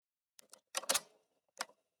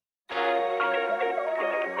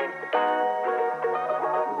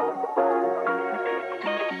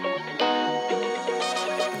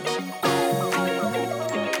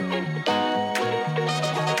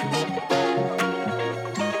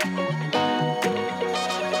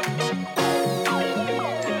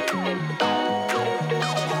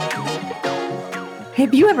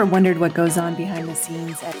Have you ever wondered what goes on behind the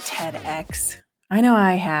scenes at TedX? I know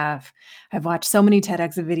I have. I've watched so many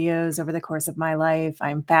TEDx videos over the course of my life.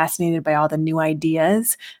 I'm fascinated by all the new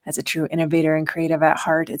ideas. As a true innovator and creative at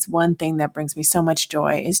heart, it's one thing that brings me so much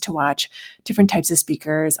joy is to watch different types of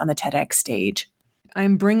speakers on the TEDx stage.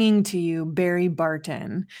 I'm bringing to you Barry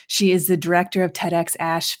Barton. She is the director of TEDx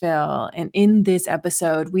Asheville. And in this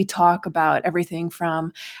episode, we talk about everything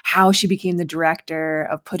from how she became the director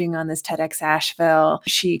of putting on this TEDx Asheville.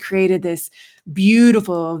 She created this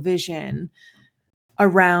beautiful vision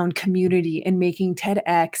around community and making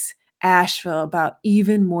TEDx Asheville about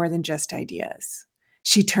even more than just ideas.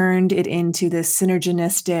 She turned it into this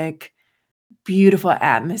synergistic, beautiful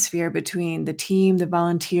atmosphere between the team, the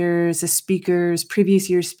volunteers, the speakers, previous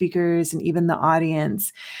year speakers, and even the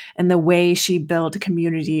audience. And the way she built a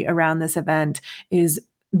community around this event is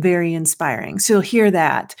very inspiring. So you'll hear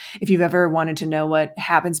that. If you've ever wanted to know what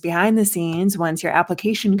happens behind the scenes once your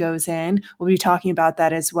application goes in, we'll be talking about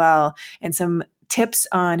that as well. And some tips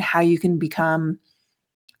on how you can become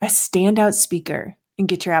a standout speaker and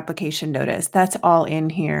get your application noticed. That's all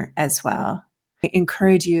in here as well. I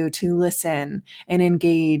encourage you to listen and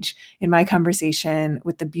engage in my conversation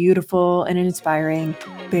with the beautiful and inspiring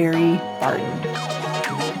Barry Barton.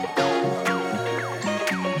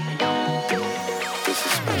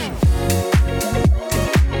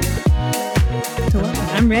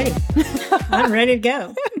 I'm ready. I'm ready to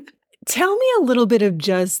go. Tell me a little bit of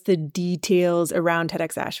just the details around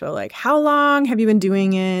TEDx Asheville. Like, how long have you been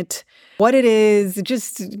doing it? What it is?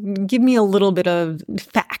 Just give me a little bit of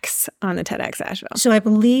facts on the TEDx Asheville. So I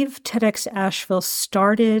believe TEDx Asheville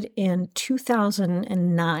started in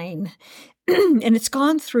 2009, and it's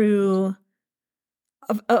gone through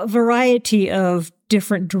a variety of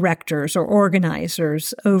different directors or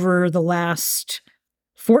organizers over the last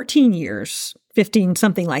 14 years, 15,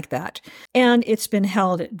 something like that. And it's been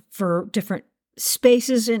held for different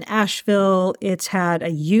spaces in Asheville. It's had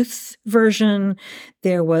a youth version.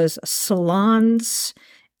 There was salons,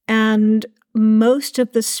 and most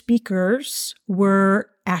of the speakers were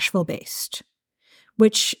Asheville-based,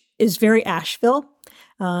 which is very Asheville.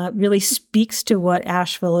 Really speaks to what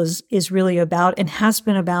Asheville is really about and has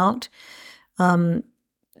been about.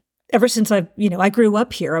 Ever since I grew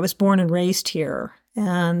up here. I was born and raised here.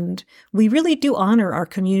 And we really do honor our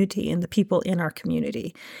community and the people in our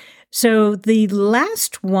community. So the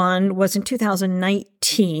last one was in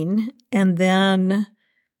 2019. And then,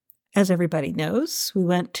 as everybody knows, we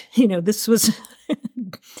went, this was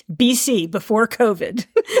BC, before COVID.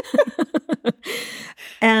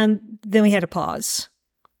 And then we had a pause,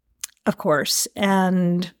 of course.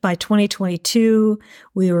 And by 2022,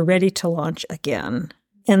 we were ready to launch again.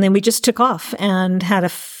 And then we just took off and had a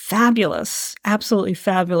fabulous, absolutely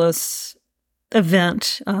fabulous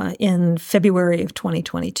event in February of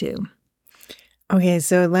 2022. Okay,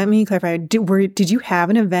 so let me clarify. Did you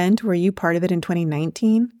have an event? Were you part of it in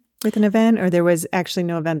 2019 with an event, or there was actually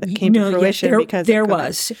no event that came to fruition because there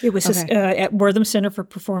was. It was at Wortham Center for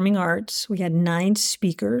Performing Arts. We had 9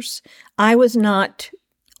 speakers. I was not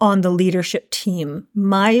on the leadership team.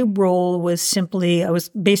 My role was I was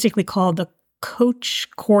basically called the coach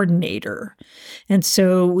coordinator. And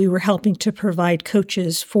so we were helping to provide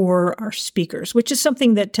coaches for our speakers, which is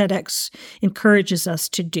something that TEDx encourages us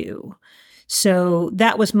to do. So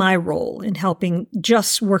that was my role in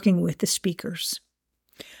working with the speakers.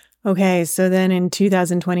 Okay, so then in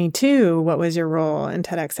 2022, what was your role in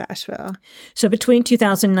TEDx Asheville? So between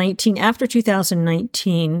 2019, after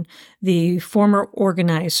 2019, the former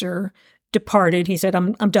organizer departed. He said,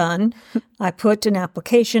 I'm done. I put an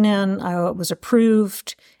application in. I was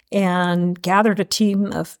approved and gathered a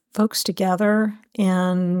team of folks together.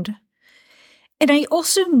 And I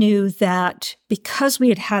also knew that because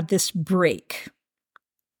we had this break,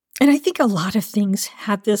 and I think a lot of things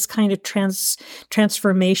had this kind of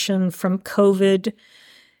transformation from COVID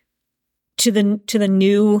to the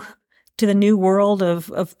new world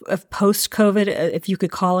of post-COVID, if you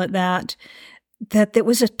could call it that there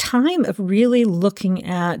was a time of really looking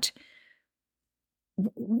at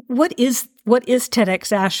what is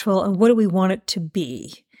TEDx Asheville and what do we want it to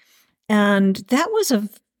be? And that was a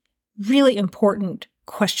really important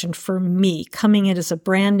question for me coming in as a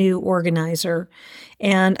brand new organizer.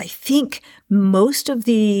 And I think most of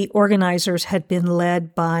the organizers had been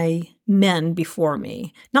led by men before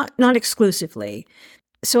me, not exclusively.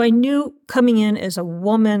 So I knew coming in as a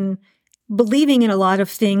woman, believing in a lot of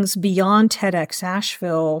things beyond TEDx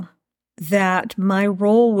Asheville, that my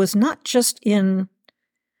role was not just in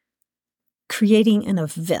creating an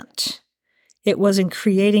event. It was in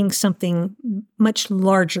creating something much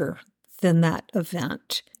larger than that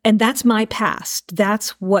event. And that's my past. That's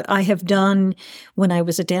what I have done when I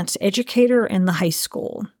was a dance educator in the high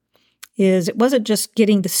school. It wasn't just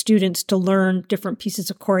getting the students to learn different pieces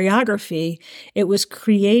of choreography. It was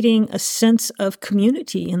creating a sense of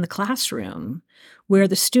community in the classroom where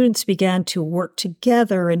the students began to work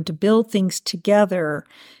together and to build things together.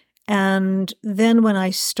 And then when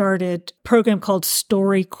I started a program called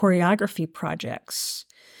Story Choreography Projects,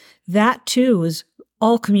 that too was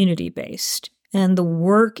all community-based. And the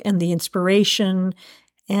work and the inspiration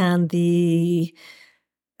and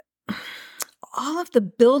all of the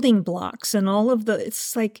building blocks and all of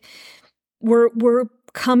it's like we're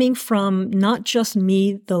coming from not just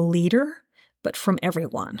me, the leader, but from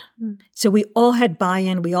everyone. So we all had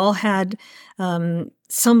buy-in. We all had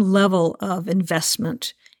some level of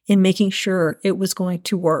investment in making sure it was going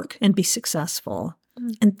to work and be successful.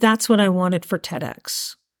 And that's what I wanted for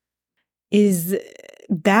TEDx. Is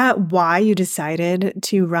that why you decided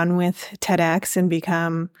to run with TEDx and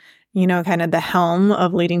become, kind of the helm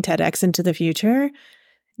of leading TEDx into the future?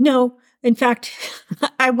 No. In fact,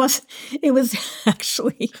 it was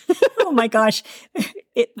actually, oh my gosh.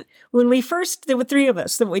 When there were three of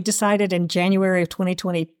us that we decided in January of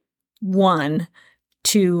 2021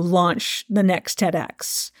 to launch the next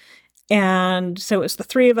TEDx. And so it was the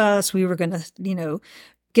three of us. We were going to,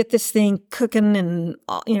 get this thing cooking and,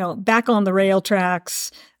 back on the railroad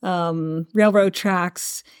tracks. And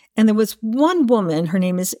there was one woman, her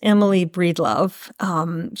name is Emily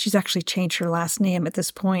Breedlove. She's actually changed her last name at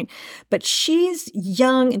this point, but she's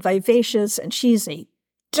young and vivacious, and she's a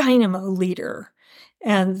dynamo leader.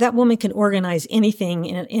 And that woman can organize anything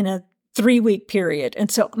in a 3-week period. And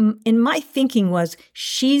so in my thinking was,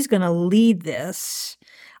 she's going to lead this.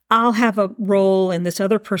 I'll have a role and this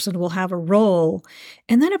other person will have a role.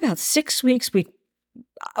 And then about 6 weeks,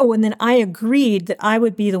 and then I agreed that I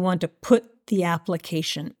would be the one to put the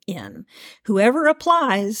application in. Whoever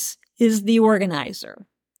applies is the organizer.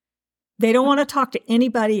 They don't want to talk to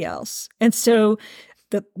anybody else. And so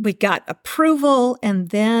we got approval, and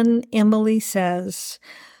then Emily says,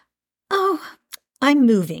 "Oh, I'm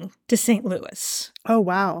moving to St. Louis." Oh,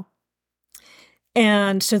 wow.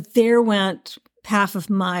 And so there went half of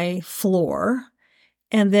my floor.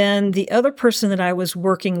 And then the other person that I was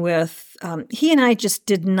working with, he and I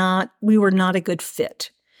just we were not a good fit.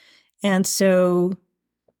 And so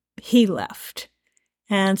he left.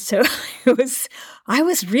 And so I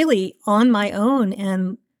was really on my own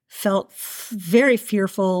and felt very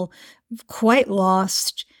fearful, quite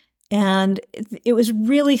lost. And it was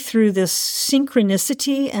really through this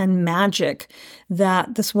synchronicity and magic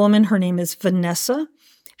that this woman, her name is Vanessa,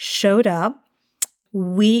 showed up.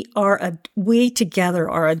 We together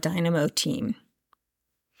are a dynamo team.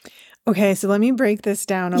 Okay, so let me break this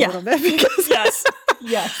down a little bit because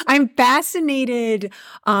yes. I'm fascinated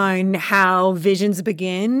on how visions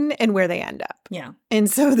begin and where they end up. Yeah. And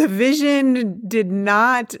so the vision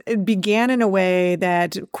it began in a way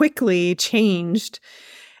that quickly changed.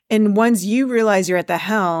 And once you realize you're at the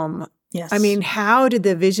helm, yes. I mean, how did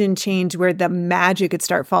the vision change where the magic could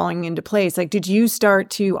start falling into place? Like, did you start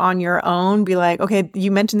to, on your own, be like, okay,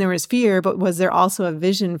 you mentioned there was fear, but was there also a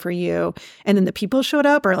vision for you? And then the people showed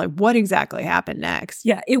up, or like, what exactly happened next?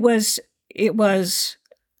 Yeah, it was,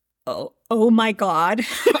 oh my God,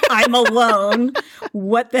 I'm alone.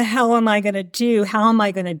 What the hell am I going to do? How am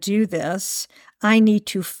I going to do this? I need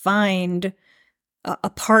to find a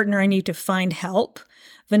partner. I need to find help.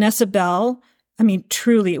 Vanessa Bell, I mean,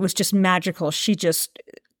 truly, it was just magical. She just,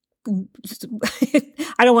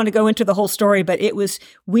 I don't want to go into the whole story, but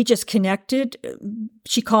we just connected.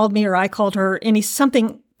 She called me or I called her, and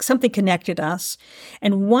something connected us.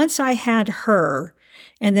 And once I had her,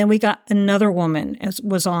 and then we got another woman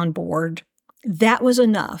was on board, that was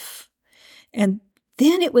enough. And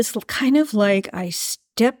then it was kind of like I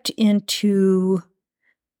stepped into,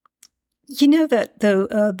 that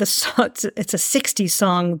the song, it's a 60s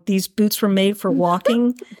song, "These Boots Were Made for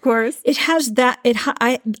Walking." Of course. It has that,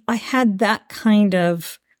 I had that kind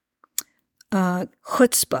of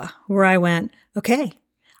chutzpah where I went, okay,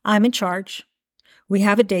 I'm in charge. We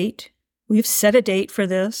have a date. We've set a date for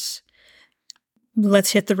this.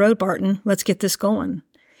 Let's hit the road, Barton. Let's get this going.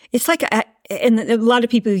 It's like, and a lot of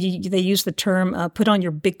people, they use the term, put on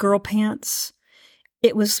your big girl pants.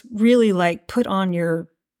 It was really like, put on your,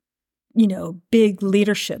 big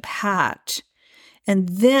leadership hat. And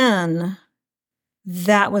then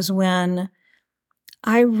that was when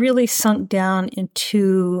I really sunk down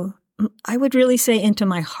into, I would really say, into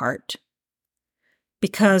my heart.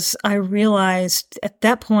 Because I realized at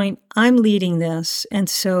that point, I'm leading this. And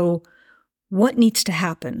so what needs to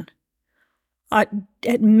happen?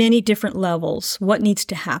 at many different levels what needs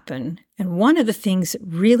to happen. And one of the things that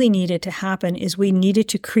really needed to happen is we needed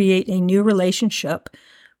to create a new relationship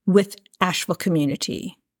with Asheville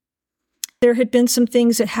community. There had been some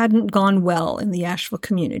things that hadn't gone well in the Asheville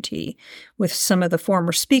community with some of the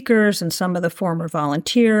former speakers and some of the former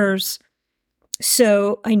volunteers.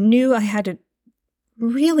 So I knew I had to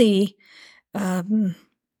really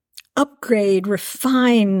upgrade,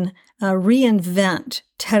 refine, reinvent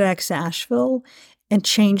TEDx Asheville and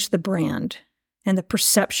change the brand and the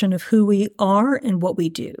perception of who we are and what we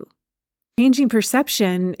do. Changing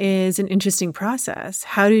perception is an interesting process.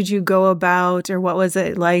 How did you go about, or what was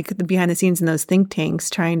it like behind the scenes in those think tanks,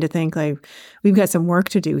 trying to think like, we've got some work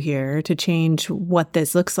to do here to change what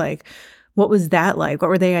this looks like? What was that like? What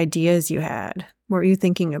were the ideas you had? What were you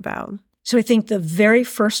thinking about? So I think the very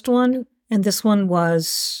first one, and this one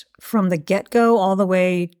was from the get-go all the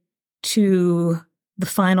way to the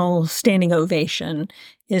final standing ovation,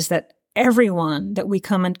 is that everyone that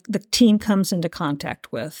the team comes into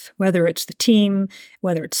contact with, whether it's the team,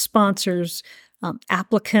 whether it's sponsors,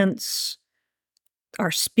 applicants,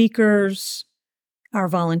 our speakers, our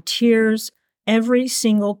volunteers, every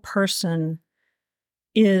single person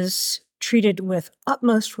is treated with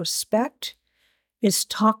utmost respect, is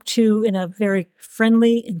talked to in a very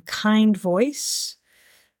friendly and kind voice,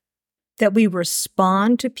 that we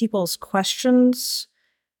respond to people's questions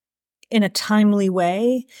in a timely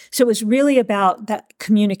way. So it was really about that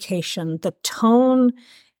communication, the tone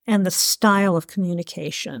and the style of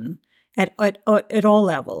communication at all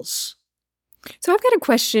levels. So I've got a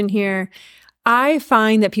question here. I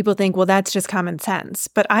find that people think, well, that's just common sense,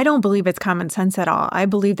 but I don't believe it's common sense at all. I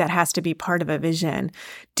believe that has to be part of a vision.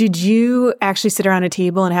 Did you actually sit around a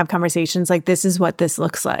table and have conversations like, this is what this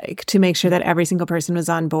looks like, to make sure that every single person was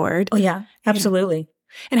on board? Oh, yeah, absolutely.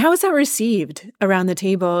 And how was that received around the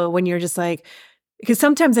table when you're just like, because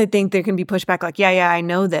sometimes I think there can be pushback like, yeah, I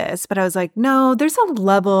know this. But I was like, no, there's a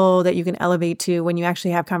level that you can elevate to when you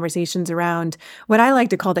actually have conversations around what I like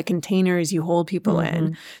to call the containers you hold people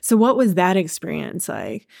in. So what was that experience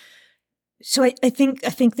like? So I think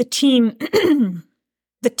the team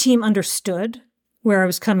the team understood where I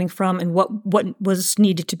was coming from and what was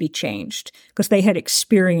needed to be changed, because they had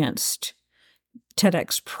experienced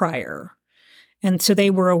TEDx prior. And so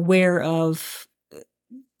they were aware of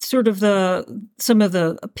sort of some of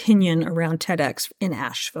the opinion around TEDx in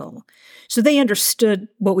Asheville. So they understood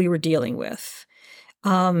what we were dealing with.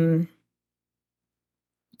 And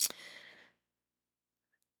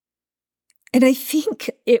I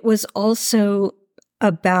think it was also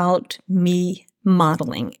about me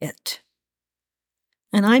modeling it.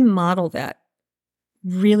 And I model that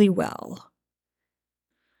really well.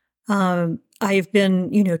 I've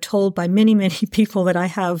been, told by many, many people that I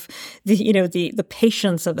have the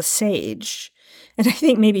patience of a sage. And I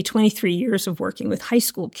think maybe 23 years of working with high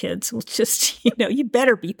school kids will just, you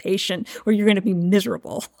better be patient or you're going to be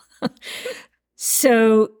miserable.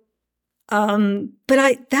 So,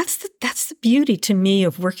 but that's the beauty to me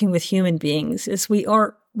of working with human beings is we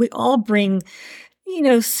all bring,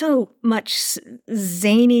 so much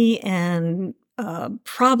zany and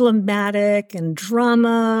problematic and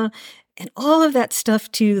drama and all of that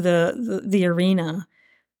stuff to the arena.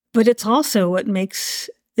 But it's also what makes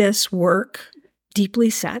this work deeply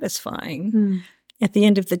satisfying at the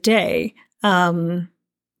end of the day. So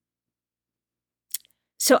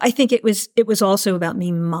I think it was also about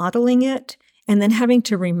me modeling it and then having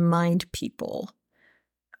to remind people,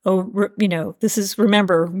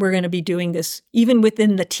 remember, we're going to be doing this even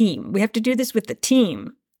within the team. We have to do this with the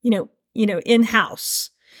team, in-house.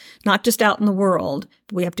 Not just out in the world,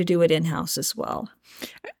 but we have to do it in-house as well.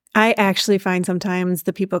 I actually find sometimes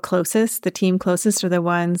the people closest, the team closest, are the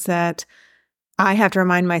ones that I have to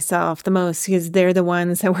remind myself the most, because they're the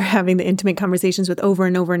ones that we're having the intimate conversations with over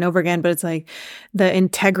and over and over again. But it's like the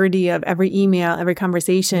integrity of every email, every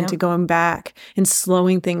conversation, to going back and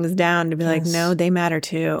slowing things down to be like, no, they matter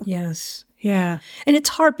too. Yes. Yeah. And it's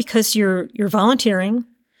hard because you're volunteering.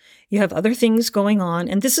 You have other things going on.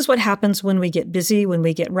 And this is what happens when we get busy, when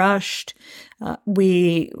we get rushed. I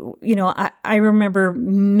remember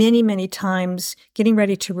many, many times getting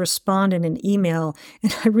ready to respond in an email.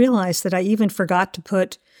 And I realized that I even forgot to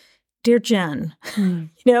put, "Dear Jen,"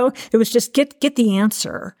 it was just get the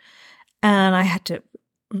answer. And I had to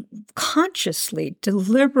consciously,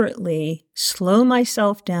 deliberately slow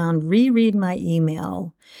myself down, reread my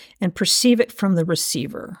email and perceive it from the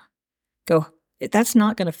receiver. Go, that's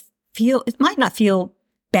not going to it might not feel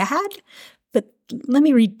bad, but let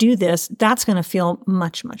me redo this. That's going to feel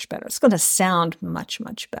much, much better. It's going to sound much,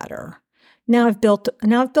 much better. Now I've built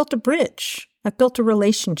a bridge. I've built a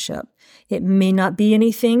relationship. It may not be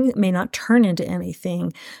anything, it may not turn into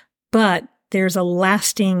anything, but there's a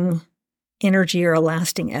lasting energy or a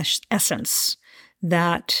lasting essence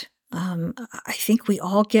that I think we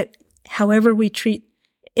all get however we treat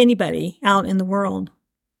anybody out in the world.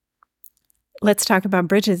 Let's talk about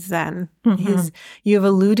bridges then. Because you've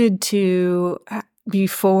alluded to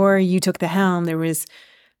before you took the helm, there was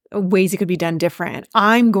ways it could be done different.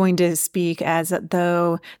 I'm going to speak as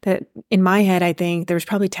though that in my head, I think there's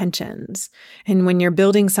probably tensions. And when you're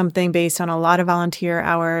building something based on a lot of volunteer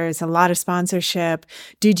hours, a lot of sponsorship,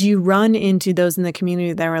 did you run into those in the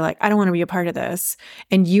community that were like, I don't want to be a part of this?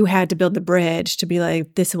 And you had to build the bridge to be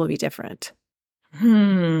like, this will be different.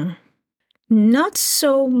 Not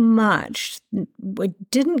so much. I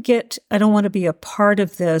don't want to be a part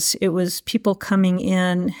of this. It was people coming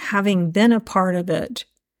in, having been a part of it,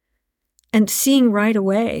 and seeing right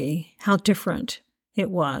away how different it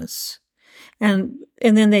was. And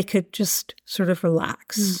then they could just sort of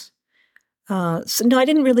relax. So no, I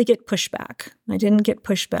didn't really get pushback.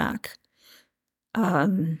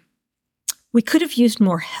 We could have used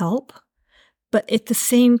more help, but at the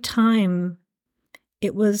same time,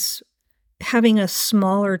 it was having a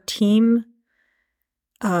smaller team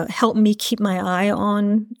helped me keep my eye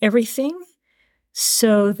on everything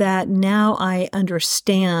so that now I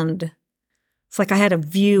understand. It's like I had a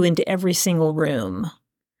view into every single room,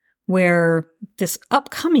 where this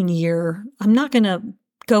upcoming year, I'm not going to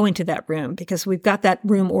go into that room because we've got that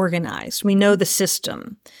room organized. We know the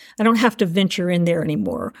system. I don't have to venture in there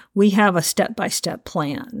anymore. We have a step-by-step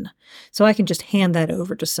plan. So I can just hand that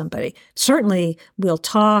over to somebody. Certainly, we'll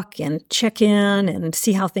talk and check in and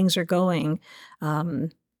see how things are going.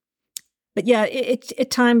 But yeah, at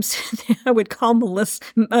times I would call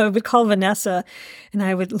Vanessa, and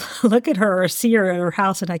I would look at her or see her at her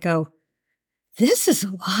house, and I go, "This is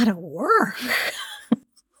a lot of work."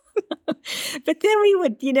 But then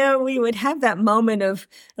we would have that moment of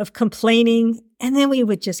complaining, and then we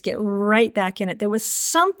would just get right back in it. There was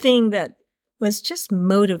something that was just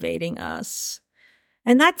motivating us,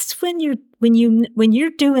 and that's when you're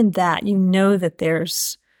doing that, you know that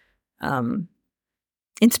there's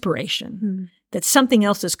inspiration, that something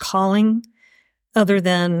else is calling other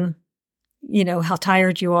than, how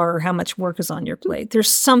tired you are or how much work is on your plate.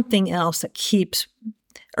 There's something else that keeps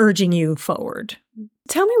urging you forward.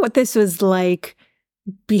 Tell me what this was like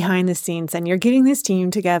behind the scenes. And you're getting this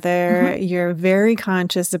team together. You're very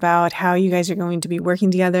conscious about how you guys are going to be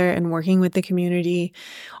working together and working with the community.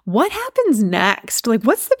 What happens next? Like,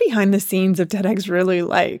 what's the behind the scenes of TEDx really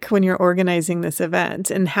like when you're organizing this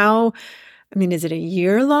event? And how, is it a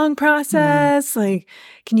year-long process? Like,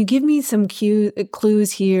 can you give me some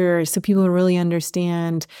clues here so people really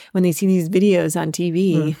understand when they see these videos on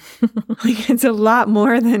TV? Like, it's a lot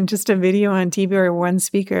more than just a video on TV or one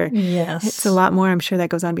speaker. Yes. It's a lot more, I'm sure, that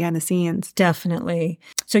goes on behind the scenes. Definitely.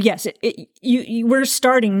 So yes, we're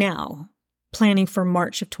starting now, planning for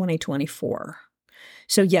March of 2024.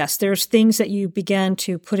 So yes, there's things that you began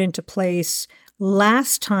to put into place.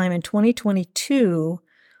 Last time in 2022,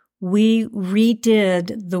 we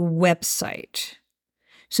redid the website.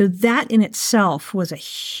 So that in itself was a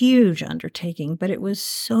huge undertaking, but it was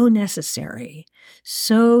so necessary.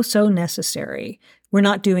 So necessary. We're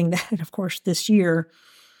not doing that, of course, this year.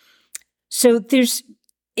 So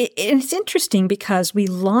it's interesting because we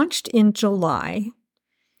launched in July,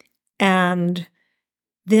 and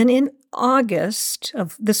then in August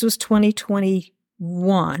this was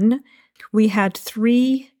 2021, we had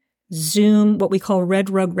 3 Zoom, what we call Red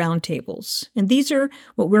Rug Roundtables. And these are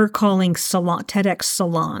what we're calling TEDx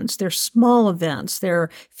salons. They're small events. They're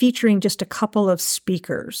featuring just a couple of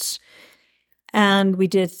speakers. And we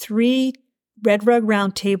did 3 Red Rug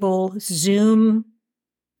Roundtable Zoom.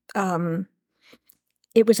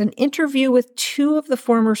 It was an interview with 2 of the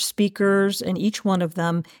former speakers and each one of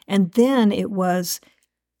them. And then it was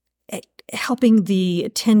helping the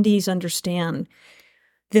attendees understand,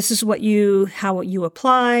 this is how you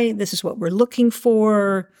apply. This is what we're looking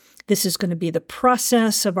for. This is going to be the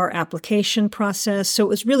process of our application process. So it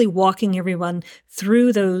was really walking everyone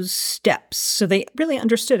through those steps. So they really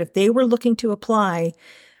understood if they were looking to apply,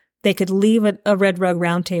 they could leave a Red Rug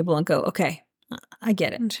Roundtable and go, okay, I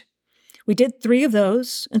get it. We did 3 of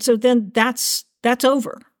those. And so then that's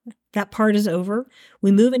over. That part is over.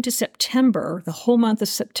 We move into September, the whole month of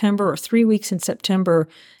September, or 3 weeks in September,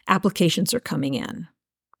 applications are coming in.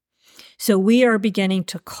 So we are beginning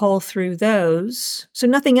to cull through those. So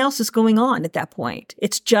nothing else is going on at that point.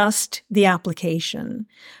 It's just the application.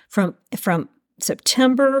 From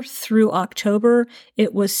September through October,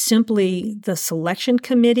 it was simply the selection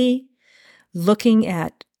committee looking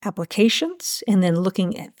at applications and then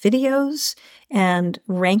looking at videos and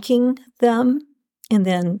ranking them and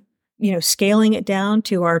then, scaling it down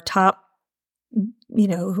to our top,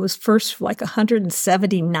 it was first like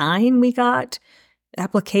 179 we got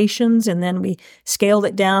applications, and then we scaled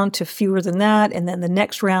it down to fewer than that, and then the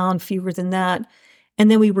next round fewer than that, and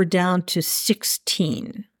then we were down to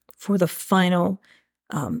 16 for the final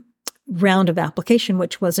round of application,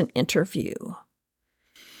 which was an interview.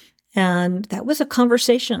 And that was a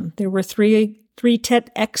conversation. There were three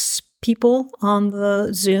TedX people on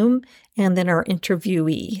the Zoom, and then our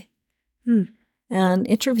interviewee. And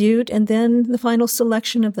interviewed, and then the final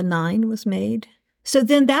selection of the 9 was made. So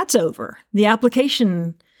then that's over. The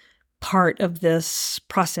application part of this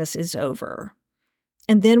process is over.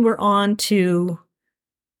 And then we're on to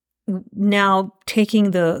now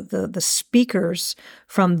taking the speakers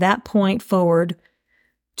from that point forward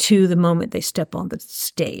to the moment they step on the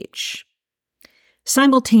stage.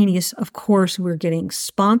 Simultaneous, of course, we're getting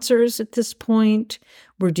sponsors at this point.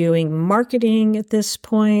 We're doing marketing at this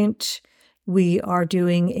point. We are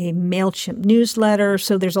doing a MailChimp newsletter.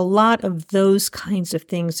 So there's a lot of those kinds of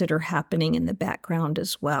things that are happening in the background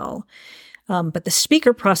as well. But the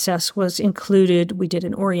speaker process was included. We did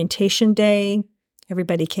an orientation day.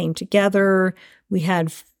 Everybody came together. We had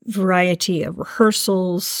a variety of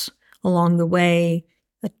rehearsals along the way,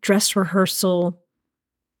 a dress rehearsal.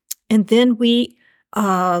 And then we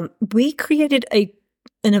created an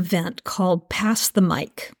event called Pass the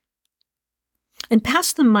Mic. And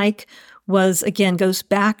Pass the Mic goes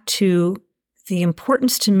back to the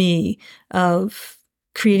importance to me of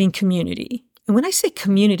creating community. And when I say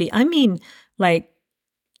community, I mean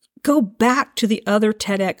go back to the other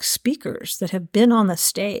TEDx speakers that have been on the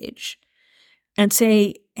stage and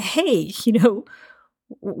say, hey,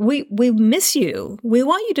 we miss you. We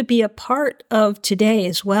want you to be a part of today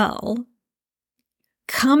as well.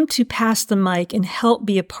 Come to Pass the Mic and help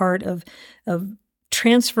be a part of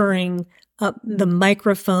transferring up the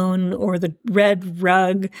microphone or the red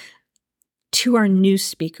rug to our new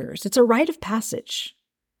speakers. It's a rite of passage.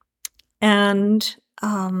 And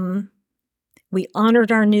we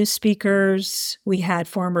honored our new speakers. We had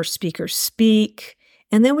former speakers speak.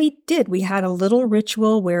 And then we had a little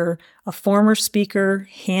ritual where a former speaker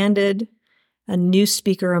handed a new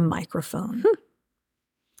speaker a microphone.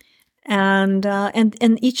 And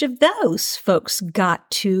each of those folks got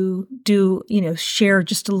to share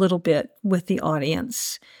just a little bit with the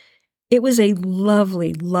audience. It was a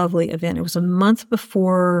lovely, lovely event. It was a month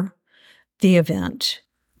before the event.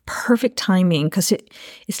 Perfect timing, because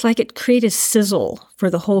it's like it created sizzle for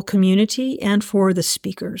the whole community and for the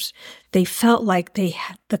speakers. They felt like the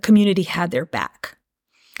community had their back.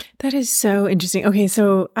 That is so interesting. Okay,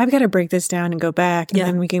 so I've got to break this down and go back, and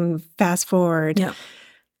then we can fast forward. Yeah.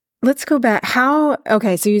 Let's go back. So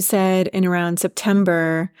you said in around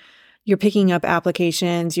September, you're picking up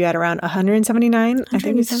applications. You had around 179, I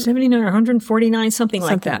think you said? 179 or 149, something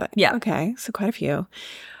like that. Yeah. Okay, so quite a few.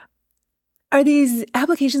 Are these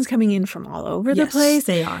applications coming in from all over the place? Yes,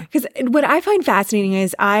 they are. Because what I find fascinating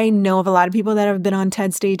is I know of a lot of people that have been on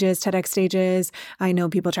TEDx stages. I know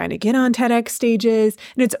people trying to get on TEDx stages.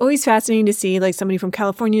 And it's always fascinating to see somebody from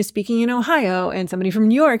California speaking in Ohio and somebody from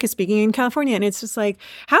New York is speaking in California. And it's just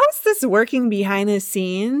how is this working behind the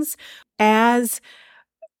scenes as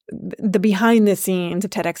the behind the scenes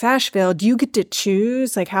of TEDx Asheville? Do you get to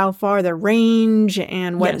choose how far the range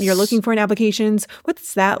and what you're looking for in applications?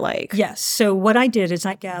 What's that like? Yes. So what I did is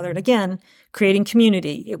I gathered, again, creating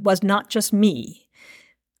community. It was not just me,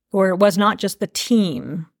 or it was not just the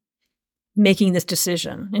team making this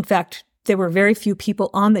decision. In fact, there were very few people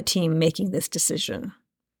on the team making this decision.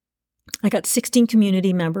 I got 16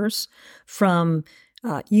 community members from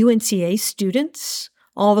UNCA students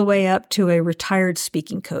all the way up to a retired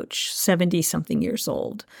speaking coach, 70-something years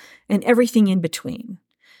old, and everything in between.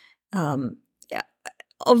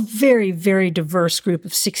 A very, very diverse group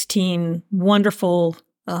of 16 wonderful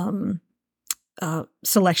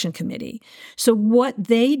selection committee. So what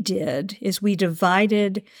they did is we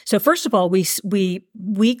divided. So first of all,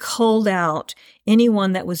 we culled out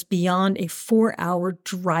anyone that was beyond a 4-hour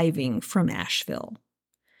driving from Asheville.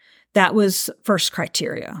 That was first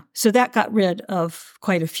criteria. So that got rid of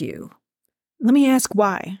quite a few. Let me ask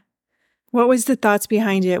why. What was the thoughts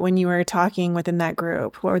behind it when you were talking within that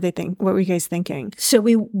group? What were you guys thinking? So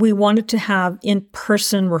we wanted to have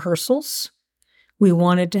in-person rehearsals. We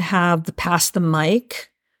wanted to have the Pass the Mic.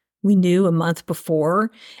 We knew a month before.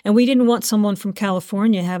 And we didn't want someone from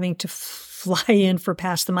California having to fly in for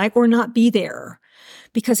Pass the Mic or not be there.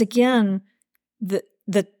 Because again, the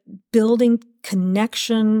building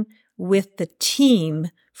connection with the team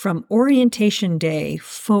from orientation day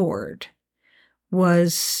forward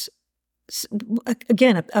was,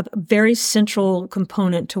 again, a very central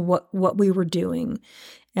component to what we were doing,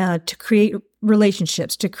 to create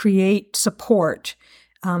relationships, to create support,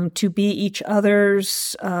 to be each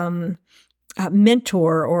other's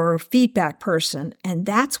mentor or feedback person. And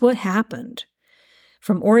that's what happened.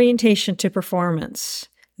 From orientation to performance,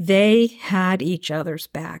 they had each other's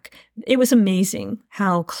back. It was amazing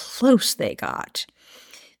how close they got.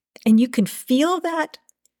 And you can feel that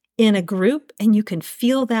in a group, and you can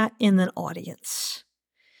feel that in an audience.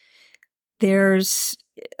 There's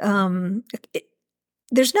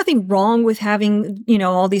nothing wrong with having,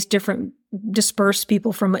 all these different dispersed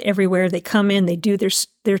people from everywhere. They come in, they do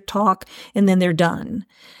their talk, and then they're done.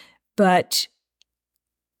 But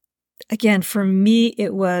again, for me,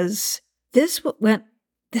 it was, this went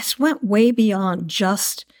way beyond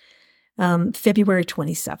just February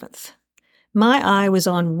 27th. My eye was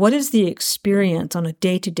on, what is the experience on a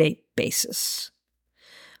day-to-day basis?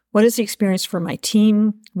 What is the experience for my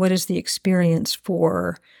team? What is the experience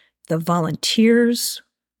for the volunteers?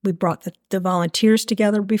 We brought the volunteers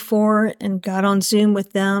together before and got on Zoom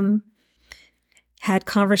with them, had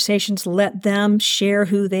conversations, let them share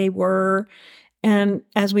who they were. And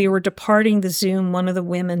as we were departing the Zoom, one of the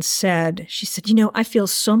women said, I feel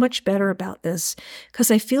so much better about this because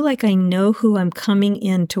I feel like I know who I'm coming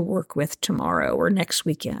in to work with tomorrow or next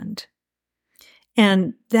weekend.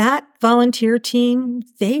 And that volunteer team,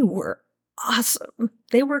 they were awesome.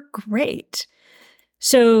 They were great.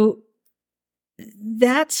 So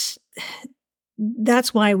that's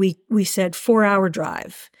why we said 4-hour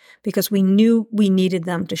drive, because we knew we needed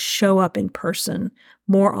them to show up in person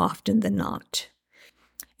more often than not.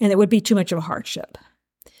 And it would be too much of a hardship.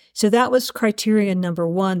 So that was criteria number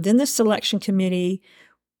one. Then the selection committee,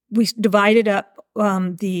 we divided up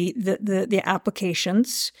the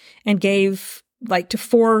applications and gave a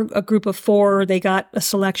group of 4, they got a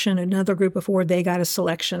selection, another group of 4, they got a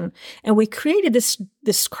selection. And we created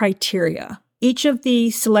this criteria. Each of the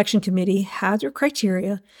selection committee had their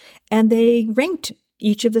criteria, and they ranked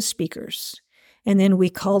each of the speakers. And then we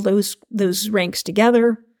called those ranks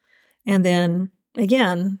together. And then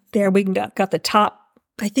again, there we got the top,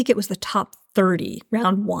 I think it was the top 30,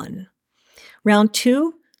 round 1. Round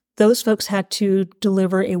 2, those folks had to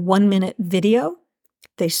deliver a 1-minute video.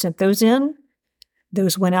 They sent those in.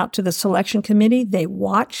 Those went out to the selection committee. They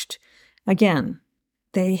watched. Again,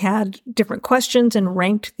 they had different questions and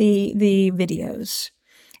ranked the videos.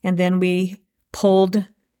 And then we pulled,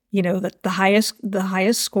 the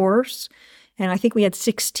highest scores. And I think we had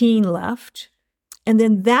 16 left. And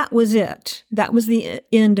then that was it. That was the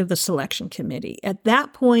end of the selection committee. At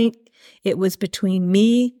that point, it was between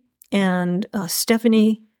me and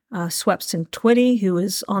Stephanie Swepson-Twitty, who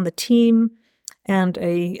is on the team, and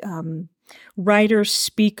a writer,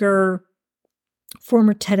 speaker,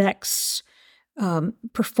 former TedX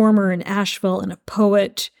performer in Asheville, and a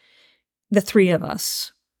poet. The 3 of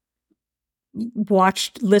us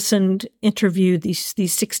watched, listened, interviewed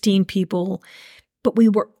these 16 people. But we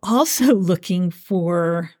were also looking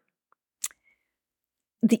for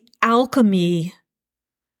the alchemy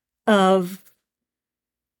of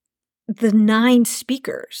the 9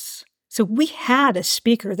 speakers. So we had a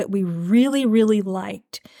speaker that we really, really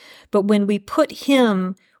liked. But when we put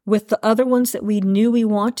him with the other ones that we knew we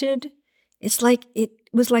wanted, it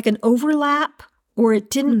was like an overlap, or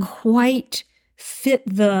it didn't quite fit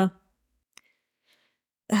the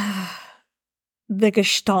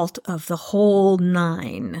gestalt of the whole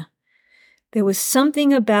 9. There was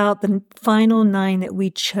something about the final 9 that we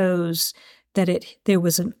chose that there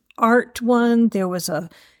was an art one, there was a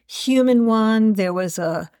human one, there was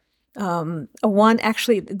a one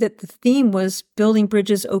actually that the theme was building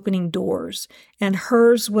bridges, opening doors. And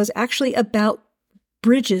hers was actually about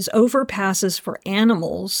bridges, overpasses for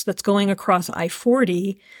animals that's going across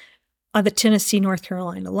I-40 on the Tennessee-North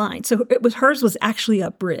Carolina line. So hers was actually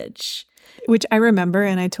a bridge. Which I remember,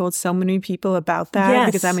 and I told so many people about that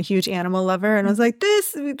because I'm a huge animal lover. And I was like,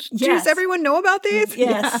 does everyone know about these?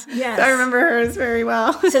 Yes. So I remember hers very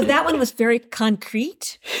well. So that one was very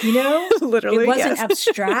concrete, Literally, it wasn't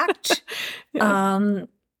abstract. We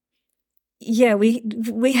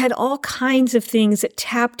had all kinds of things that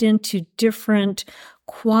tapped into different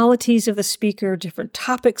qualities of the speaker, different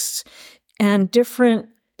topics, and different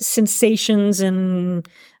sensations and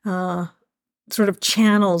sort of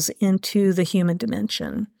channels into the human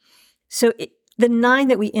dimension. So the 9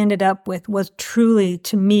 that we ended up with was truly,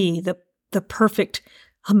 to me, the perfect,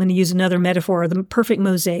 I'm going to use another metaphor, the perfect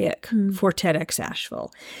mosaic for TEDx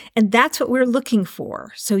Asheville. And that's what we're looking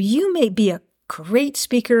for. So you may be a great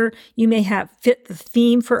speaker. You may have fit the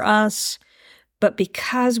theme for us, but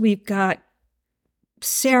because we've got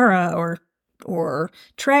Sarah or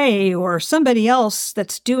Trey or somebody else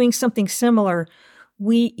that's doing something similar,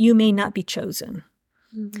 you may not be chosen.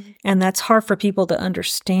 Mm-hmm. And that's hard for people to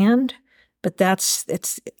understand, but that's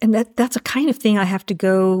a kind of thing I have to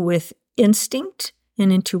go with instinct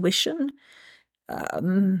and intuition,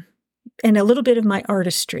 and a little bit of my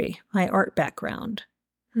artistry, my art background.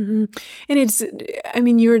 Mm-hmm.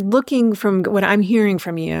 And you're looking, from what I'm hearing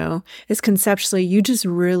from you is conceptually, you just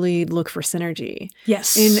really look for synergy.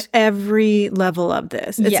 Yes. In every level of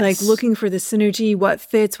this. It's like looking for the synergy, what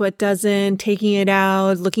fits, what doesn't, taking it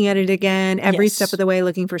out, looking at it again, every step of the way,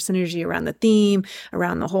 looking for synergy around the theme,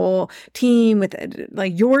 around the whole team, with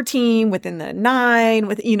like your team, within the 9,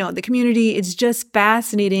 with, the community. It's just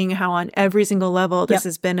fascinating how on every single level this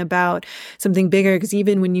has been about something bigger. Because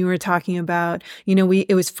even when you were talking about,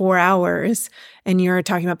 it was 4 hours and you're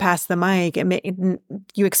talking about Pass the Mic,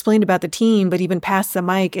 you explained about the team, but even Pass the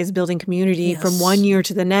Mic is building community from one year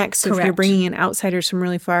to the next. So if you're bringing in outsiders from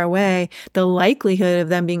really far away, the likelihood of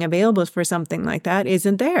them being available for something like that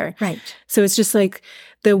isn't there. Right. So it's just like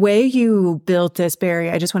the way you built this,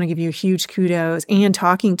 Barry, I just want to give you a huge kudos, and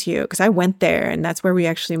talking to you, because I went there and that's where we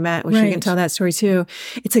actually met, which we can tell that story too.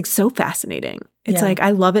 It's like so fascinating. It's like, I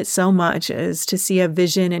love it so much, is to see a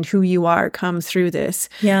vision and who you are come through this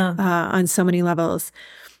on so many levels.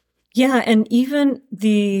 Yeah. And even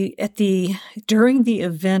during the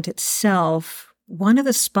event itself, one of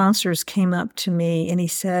the sponsors came up to me and he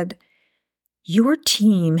said, "Your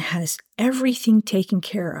team has everything taken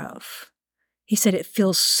care of." He said, "It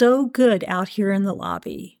feels so good out here in the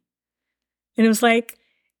lobby." And it was like,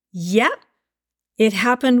 yep, it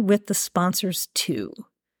happened with the sponsors too.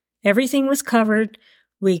 Everything was covered.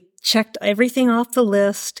 We checked everything off the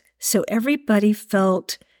list. So everybody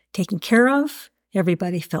felt taken care of.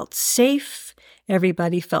 Everybody felt safe.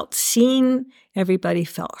 Everybody felt seen. Everybody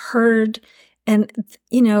felt heard. And,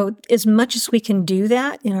 as much as we can do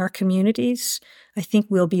that in our communities, I think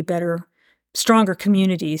we'll be better, stronger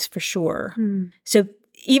communities for sure. So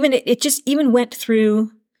it just went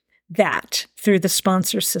through the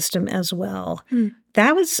sponsor system as well.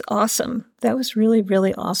 That was awesome. That was really,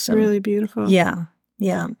 really awesome. Really beautiful. Yeah.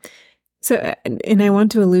 Yeah. So, and I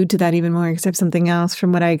want to allude to that even more, because I have something else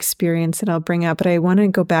from what I experienced that I'll bring up, but I want to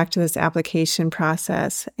go back to this application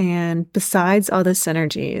process. And besides all the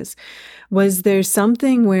synergies, was there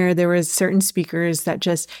something where there was certain speakers that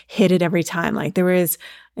just hit it every time? Like if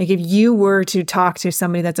you were to talk to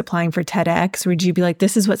somebody that's applying for TedX, would you be like,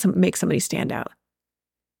 this is what makes somebody stand out?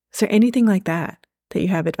 Is there anything like that you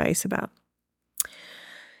have advice about?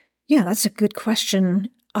 Yeah, that's a good question.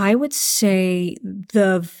 I would say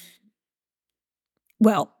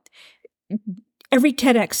every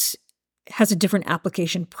TEDx has a different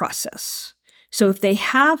application process. So if they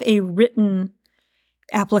have a written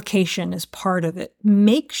application as part of it,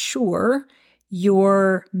 make sure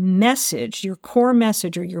your message, your core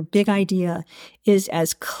message or your big idea is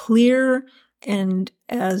as clear and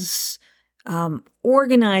as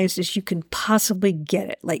organized as you can possibly get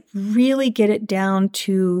it. Like really get it down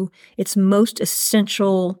to its most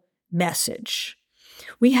essential message.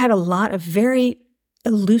 We had a lot of very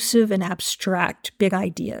elusive and abstract big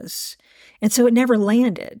ideas. And so it never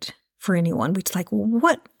landed for anyone. It's like, well,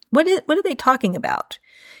 what are they talking about?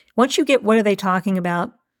 Once you get what are they talking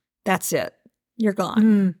about, that's it. You're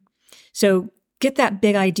gone. So get that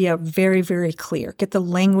big idea very, very clear. Get the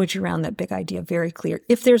language around that big idea very clear.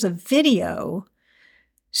 If there's a video,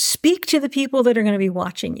 speak to the people that are going to be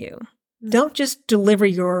watching you. Don't just deliver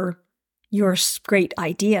your great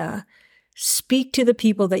idea. Speak to the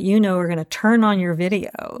people that you know are going to turn on your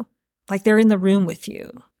video, like they're in the room with you.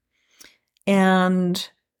 And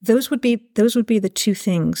those would be the two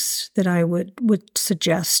things that I would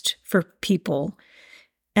suggest for people.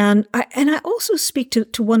 And I also speak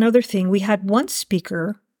to one other thing. We had one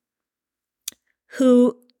speaker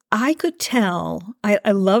who I could tell,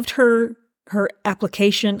 I loved her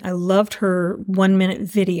application. I loved her 1-minute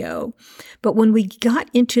video. But when we got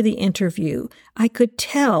into the interview, I could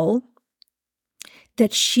tell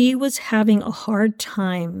that she was having a hard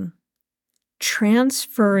time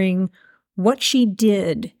transferring what she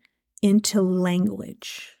did into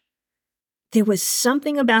language. There was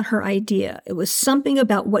something about her idea. It was something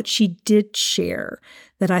about what she did share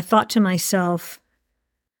that I thought to myself,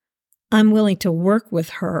 I'm willing to work with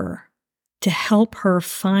her to help her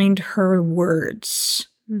find her words,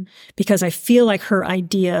 because I feel like her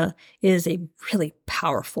idea is a really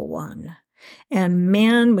powerful one. And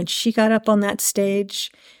man, when she got up on that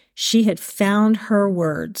stage, She had found her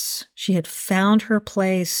words. She had found her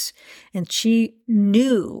place, and she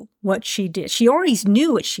knew what she did. She always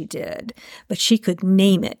knew what she did, but she could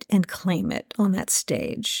name it and claim it on that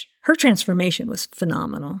stage. Her transformation was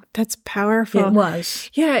phenomenal. That's powerful. It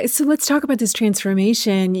was. Yeah. So let's talk about this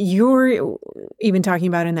transformation. You're even talking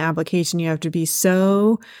about in the application, you have to be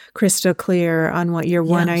so crystal clear on what your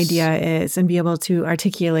one idea is and be able to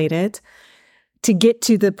articulate it to get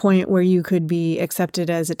to the point where you could be accepted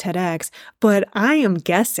as a TEDx. But I am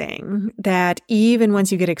guessing that even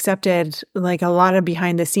once you get accepted, like a lot of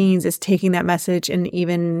behind the scenes is taking that message and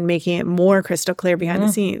even making it more crystal clear behind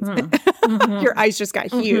the scenes. Your eyes just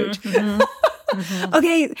got huge.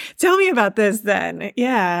 Okay, tell me about this then.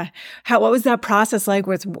 Yeah. What was that process like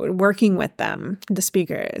with working with them, the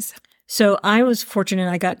speakers? So I was fortunate.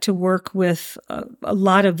 I got to work with a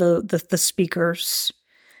lot of the speakers.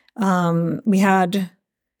 We had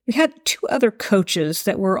 2 other coaches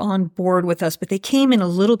that were on board with us, but they came in a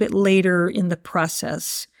little bit later in the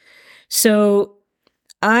process. So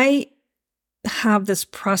I have this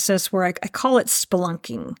process where I call it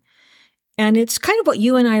spelunking. And it's kind of what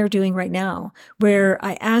you and I are doing right now, where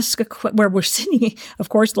I ask where we're sitting, of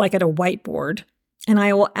course, like at a whiteboard, and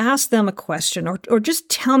I will ask them a question or just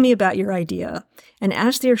tell me about your idea. And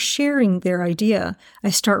as they're sharing their idea, I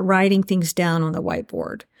start writing things down on the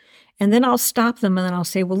whiteboard. And then I'll stop them and then I'll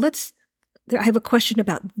say, well, I have a question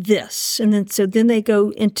about this. And then they go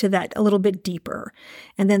into that a little bit deeper.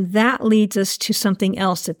 And then that leads us to something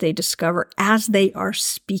else that they discover as they are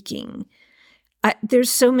speaking. There's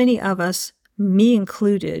so many of us, me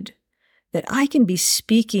included, that I can be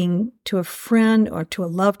speaking to a friend or to a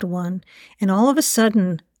loved one, and all of a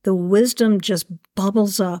sudden the wisdom just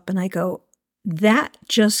bubbles up and I go, that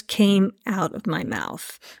just came out of my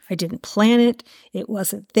mouth. I didn't plan it. It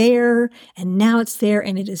wasn't there. And now it's there.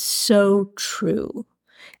 And it is so true.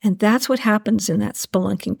 And that's what happens in that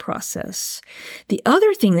spelunking process. The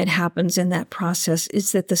other thing that happens in that process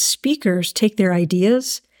is that the speakers take their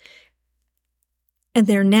ideas and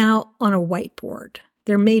they're now on a whiteboard.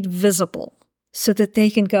 They're made visible so that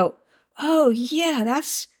they can go, oh, yeah,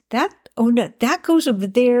 that's that. Oh, no, that goes over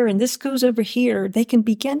there and this goes over here. They can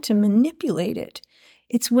begin to manipulate it.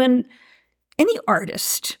 It's when any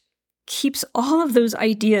artist keeps all of those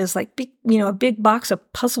ideas like a big box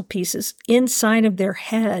of puzzle pieces inside of their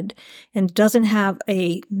head and doesn't have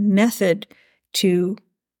a method to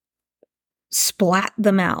splat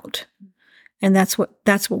them out. And that's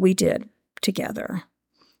what we did together.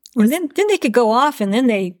 And then they could go off and then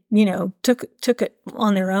they, took it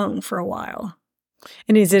on their own for a while.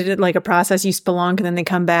 And is it like a process? You spelunk and then they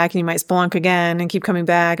come back and you might spelunk again and keep coming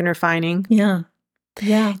back and refining? Yeah.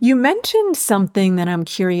 Yeah. You mentioned something that I'm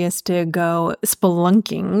curious to go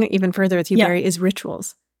spelunking even further with you, Barry, is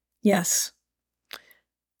rituals. Yes.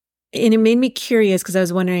 And it made me curious because I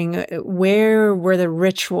was wondering, where were the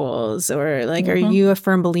rituals? Or like, are you a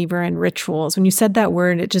firm believer in rituals? When you said that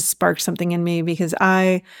word, it just sparked something in me because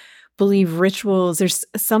I believe rituals, there's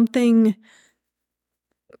something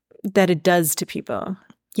that it does to people.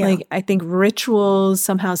 Yeah. Like, I think rituals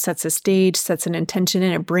somehow sets a stage, sets an intention,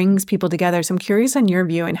 and it brings people together. So I'm curious on your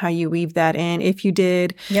view and how you weave that in. If you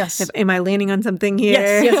did, yes. Am I landing on something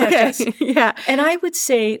here? Yes. Yeah. And I would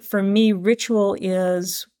say for me, ritual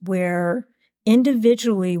is where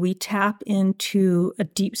individually we tap into a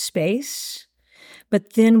deep space,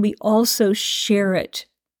 but then we also share it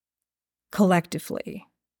collectively.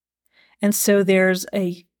 And so there's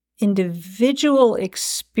a individual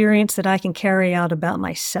experience that I can carry out about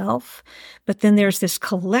myself, but then there's this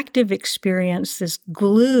collective experience, this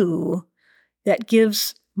glue that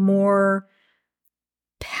gives more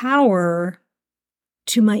power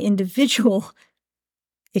to my individual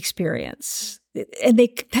experience. And they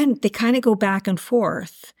kind of go back and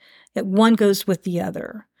forth, that one goes with the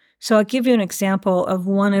other. So I'll give you an example of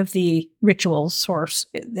one of the rituals, or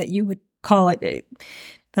that you would call it.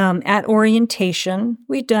 At orientation,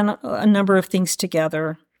 we'd done a number of things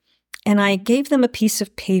together, and I gave them a piece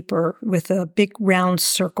of paper with a big round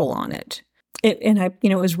circle on it. It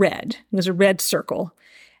was red. It was a red circle.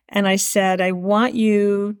 And I said, I want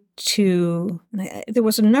you to, there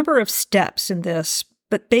was a number of steps in this,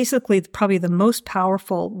 but basically probably the most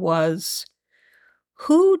powerful was,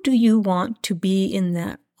 who do you want to be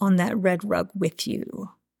on that red rug with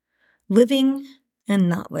you? Living and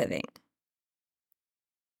not living.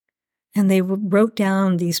 And they wrote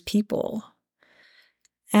down these people.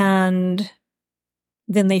 And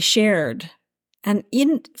then they shared. And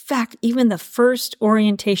in fact, even the first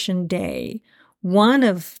orientation day, one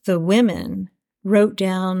of the women wrote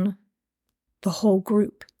down the whole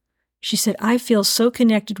group. She said, I feel so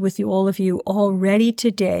connected with you, all of you, already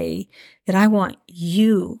today that I want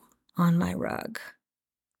you on my rug.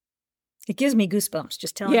 It gives me goosebumps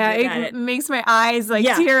just telling you about it makes my eyes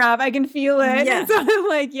tear up. I can feel it. Yeah. So I'm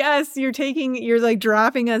like, yes, you're like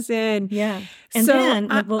dropping us in. Yeah. And so,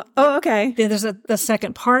 then, okay. There's the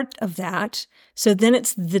second part of that. So then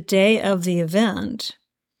it's the day of the event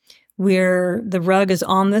where the rug is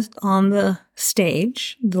on the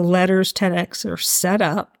stage. The letters TEDx are set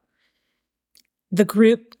up. The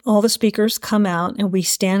group, all the speakers come out and we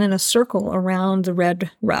stand in a circle around the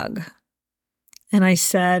red rug. And I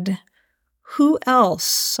said, who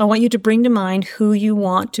else? I want you to bring to mind who you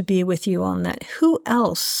want to be with you on that. Who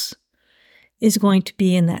else is going to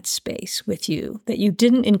be in that space with you that you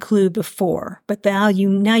didn't include before, but now you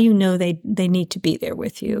know they need to be there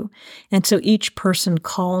with you. And so each person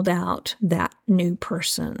called out that new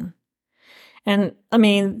person. And I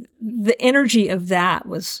mean, the energy of that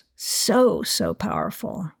was so, so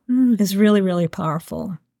powerful. It's really, really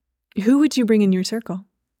powerful. Who would you bring in your circle?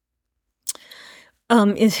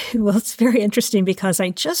 It's very interesting because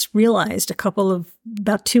I just realized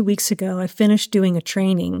about 2 weeks ago, I finished doing a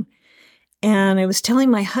training and I was telling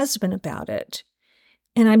my husband about it.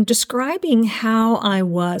 And I'm describing how I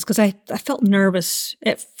was, because I felt nervous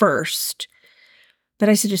at first. But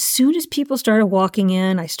I said, as soon as people started walking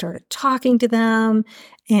in, I started talking to them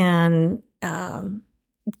and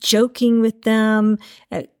joking with them.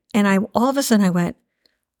 And all of a sudden I went,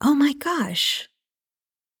 oh my gosh,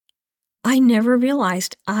 I never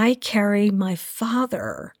realized I carry my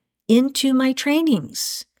father into my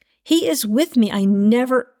trainings. He is with me. I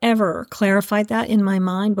never, ever clarified that in my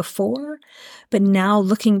mind before. But now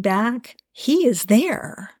looking back, he is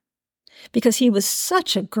there because he was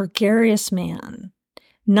such a gregarious man.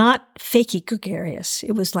 Not fakey gregarious.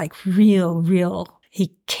 It was like real.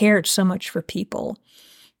 He cared so much for people.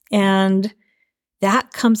 And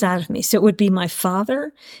that comes out of me. So it would be my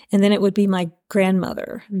father, and then it would be my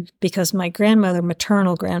grandmother, because my grandmother,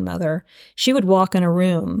 maternal grandmother, she would walk in a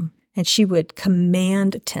room and she would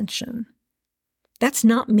command attention. That's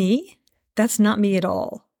not me. That's not me at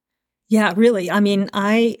all. Yeah, really. I mean,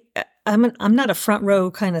 I'm not a front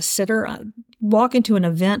row kind of sitter. I walk into an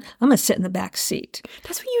event, I'm going to sit in the back seat.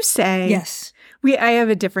 That's what you say. Yes. I have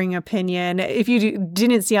a differing opinion. If you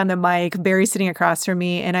didn't see on the mic, Barry's sitting across from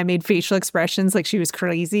me and I made facial expressions like she was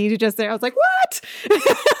crazy to just there. I was like, what?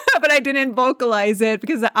 But I didn't vocalize it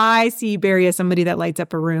because I see Barry as somebody that lights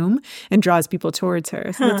up a room and draws people towards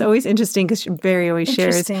her. So it's always interesting because Barry always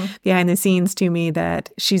shares behind the scenes to me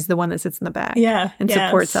that she's the one that sits in the back and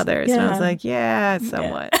supports others. Yeah. And I was like, yeah,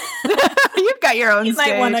 somewhat. You've got your own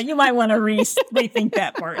stage. You might want to rethink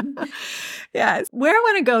that part. Yes. Where I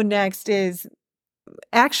want to go next is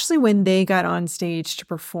actually when they got on stage to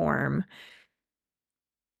perform.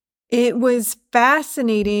 It was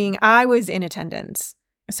fascinating. I was in attendance.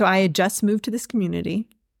 So I had just moved to this community.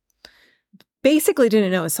 Basically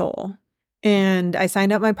didn't know a soul. And I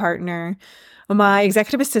signed up my partner. My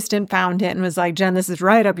executive assistant found it and was like, Jen, this is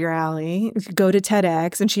right up your alley. Go to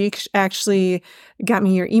TEDx. And she actually got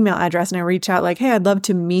me your email address. And I reached out like, hey, I'd love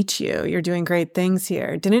to meet you. You're doing great things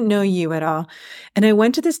here. Didn't know you at all. And I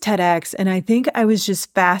went to this TEDx and I think I was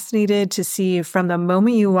just fascinated to see from the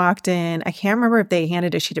moment you walked in, I can't remember if they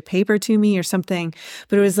handed a sheet of paper to me or something,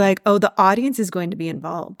 but it was like, oh, the audience is going to be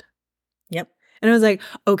involved. Yep. And I was like,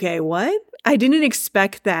 okay, what? I didn't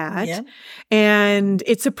expect that. Yeah. And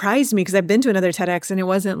it surprised me because I've been to another TEDx and it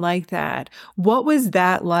wasn't like that. What was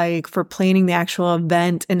that like for planning the actual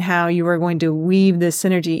event and how you were going to weave this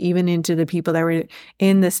synergy even into the people that were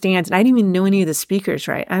in the stands? And I didn't even know any of the speakers,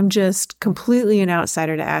 right? I'm just completely an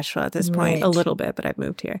outsider to Asheville at this point, a little bit, but I've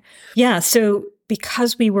moved here. Yeah. So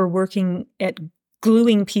because we were working at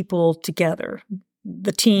gluing people together,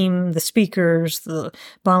 the team, the speakers, the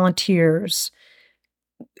volunteers,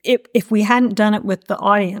 if we hadn't done it with the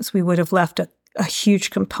audience, we would have left a huge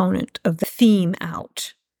component of the theme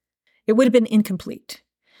out. It would have been incomplete.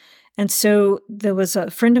 And so there was a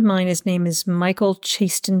friend of mine, his name is Michael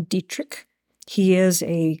Chaston Dietrich. He is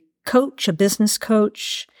a coach, a business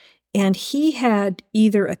coach, and he had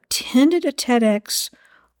either attended a TEDx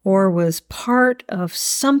or was part of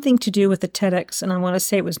something to do with the TEDx, and I want to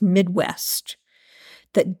say it was Midwest,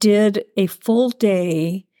 that did a full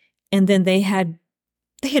day, and then they had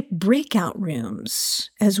breakout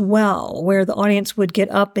rooms as well, where the audience would get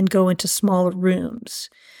up and go into smaller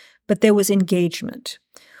rooms. But there was engagement.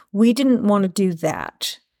 We didn't want to do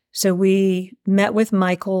that. So we met with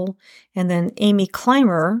Michael and then Amy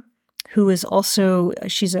Clymer, who is also,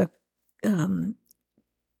 she's a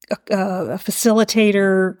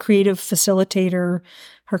facilitator, creative facilitator.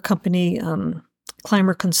 Her company,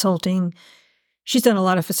 climber consulting. She's done a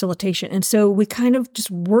lot of facilitation. And so we kind of just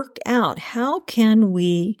worked out, how can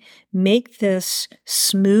we make this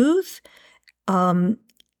smooth,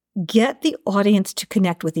 get the audience to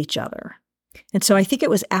connect with each other? And so I think it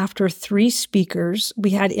was after 3 speakers, we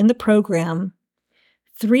had in the program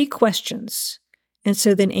 3 questions. And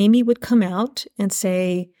so then Amy would come out and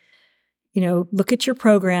say, look at your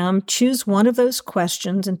program, choose one of those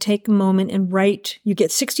questions and take a moment and write. You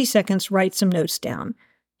get 60 seconds, write some notes down.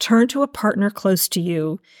 Turn to a partner close to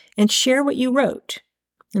you and share what you wrote.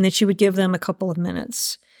 And then she would give them a couple of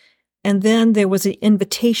minutes. And then there was an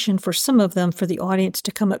invitation for some of them for the audience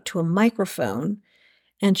to come up to a microphone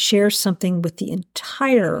and share something with the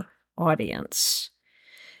entire audience.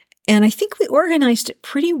 And I think we organized it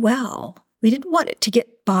pretty well. We didn't want it to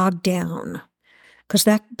get bogged down, because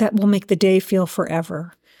that will make the day feel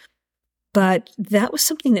forever. But that was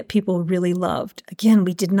something that people really loved. Again,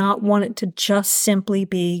 we did not want it to just simply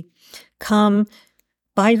be, come,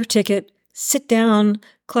 buy your ticket, sit down,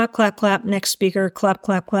 clap, clap, clap, next speaker, clap,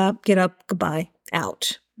 clap, clap, get up, goodbye,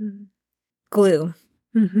 out. Mm-hmm. Glue,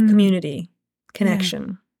 community,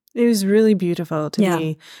 connection. Yeah. It was really beautiful to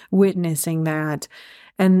be witnessing that.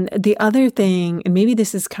 And the other thing, and maybe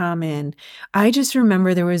this is common, I just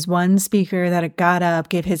remember there was one speaker that got up,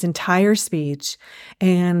 gave his entire speech,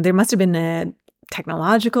 and there must have been a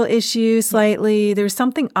technological issue slightly. There was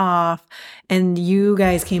something off, and you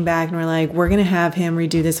guys came back and were like, we're going to have him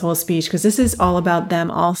redo this whole speech because this is all about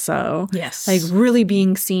them also. Yes. Like really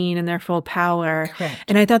being seen in their full power. Correct.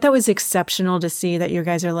 And I thought that was exceptional to see that you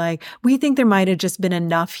guys are like, we think there might have just been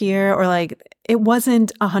enough here, or like it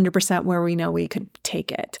wasn't 100% where we know we could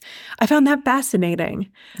take it. I found that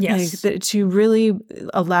fascinating. Yes. Like, to really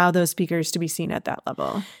allow those speakers to be seen at that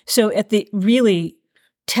level. So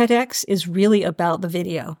TEDx is really about the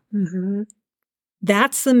video. Mm-hmm.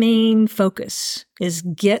 That's the main focus, is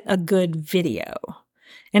get a good video.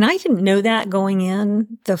 And I didn't know that going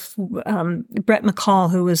in. Brett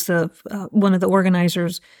McCall, who was one of the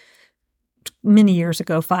organizers many years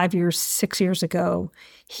ago, 5 years, 6 years ago,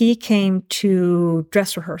 he came to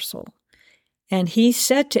dress rehearsal. And he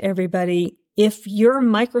said to everybody, if your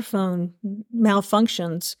microphone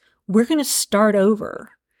malfunctions, we're going to start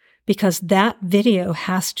over, because that video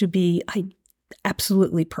has to be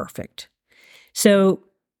absolutely perfect. So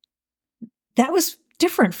that was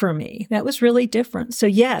different for me. That was really different. So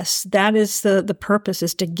yes, that is the purpose,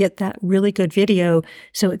 is to get that really good video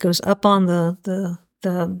so it goes up on the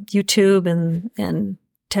YouTube and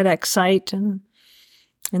TEDx site, and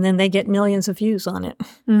then they get millions of views on it.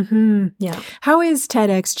 Mm-hmm. Yeah. How has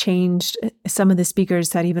TEDx changed some of the speakers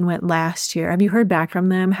that even went last year? Have you heard back from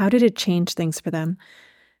them? How did it change things for them?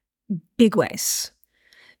 Big ways,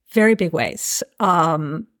 very big ways.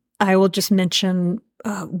 I will just mention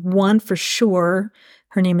one for sure.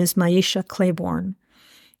 Her name is Maisha Claiborne.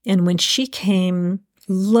 And when she came,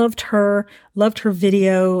 loved her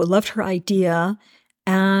video, loved her idea.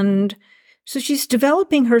 And so she's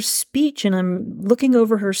developing her speech, and I'm looking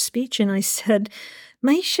over her speech, and I said,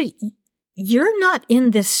 Maisha, you're not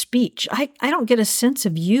in this speech. I don't get a sense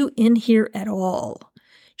of you in here at all.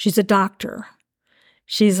 She's a doctor.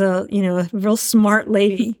 She's a real smart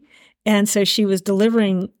lady. And so she was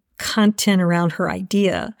delivering content around her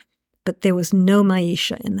idea, but there was no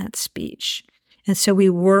Maisha in that speech. And so we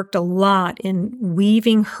worked a lot in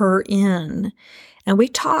weaving her in. And we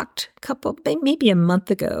talked maybe a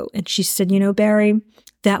month ago, and she said, Barry,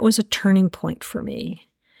 that was a turning point for me.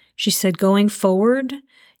 She said, going forward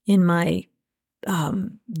in my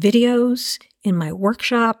videos, in my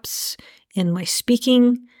workshops, in my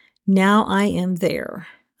speaking, now I am there.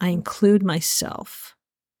 I include myself.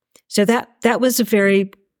 So that was a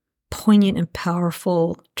very poignant and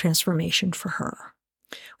powerful transformation for her.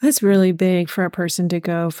 That's really big for a person to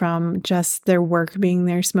go from just their work being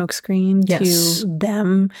their smokescreen to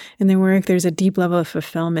them and their work. There's a deep level of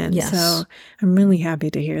fulfillment. Yes. So I'm really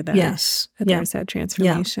happy to hear that. Yes. That there's that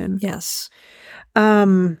transformation. Yeah. Yes.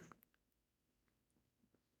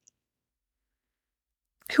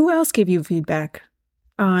 Who else gave you feedback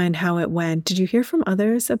on how it went? Did you hear from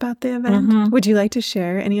others about the event? Mm-hmm. Would Would you like to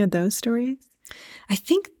share any of those stories? I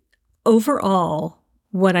think overall,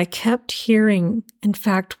 what I kept hearing, in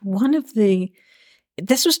fact,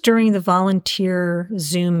 this was during the volunteer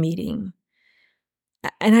Zoom meeting.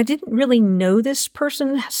 And I didn't really know this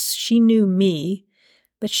person. She knew me,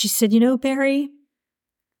 but she said, Barry,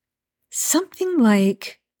 something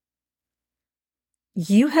like,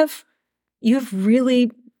 you have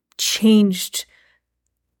really changed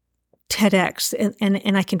TEDx,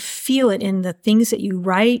 and I can feel it in the things that you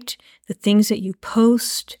write, the things that you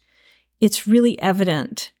post. It's really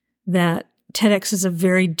evident that TEDx is a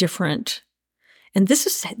very different, and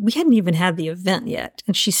we hadn't even had the event yet.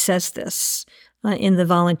 And she says this in the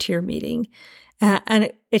volunteer meeting.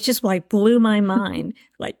 And it just like blew my mind.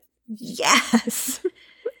 Like, yes.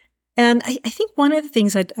 And I think one of the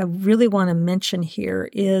things I really want to mention here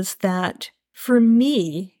is that for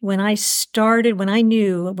me, when I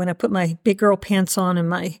put my big girl pants on and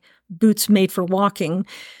my boots made for walking,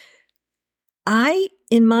 I,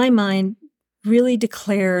 in my mind, really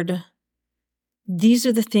declared, these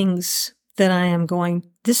are the things that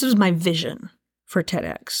this is my vision for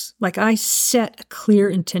TEDx. Like, I set a clear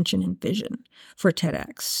intention and vision for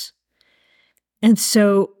TEDx. And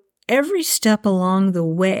so every step along the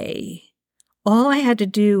way, all I had to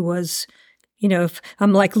do was, if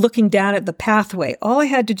I'm like looking down at the pathway, all I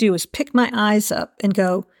had to do was pick my eyes up and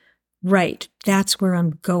go, right, that's where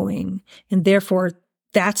I'm going. And therefore,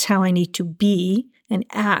 that's how I need to be and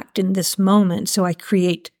act in this moment. So I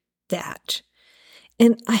create that.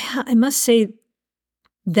 And I must say,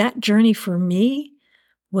 that journey for me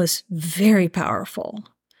was very powerful.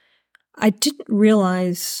 I didn't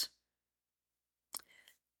realize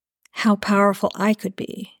how powerful I could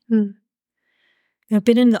be. I've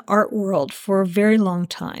been in the art world for a very long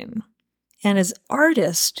time. And as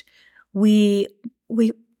artists, we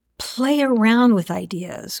play around with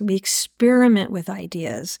ideas. We experiment with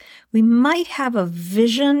ideas. We might have a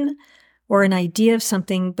vision or an idea of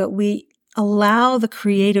something, but we allow the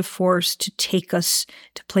creative force to take us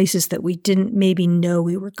to places that we didn't maybe know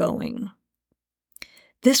we were going.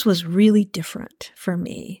 This was really different for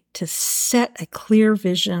me, to set a clear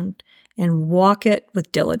vision and walk it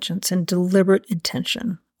with diligence and deliberate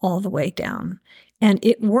intention all the way down. And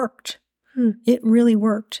it worked. It really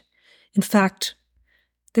worked. In fact,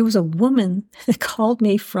 there was a woman that called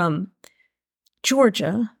me from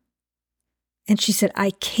Georgia, and she said,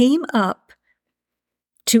 I came up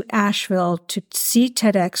to Asheville to see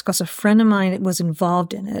TEDx because a friend of mine was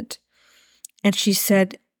involved in it. And she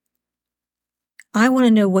said, I want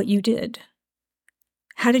to know what you did.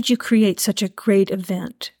 How did you create such a great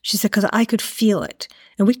event? She said, because I could feel it.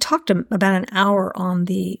 And we talked about an hour on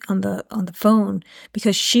the phone,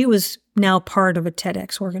 because she was now part of a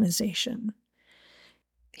TEDx organization.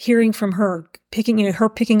 Hearing from her, picking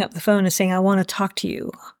up the phone and saying, I want to talk to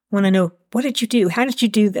you. I want to know, what did you do? How did you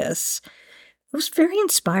do this? It was very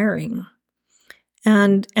inspiring.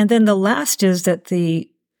 And then the last is that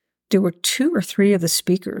there were 2 or 3 of the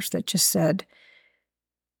speakers that just said,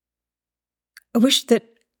 I wish that,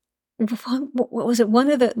 what was it? One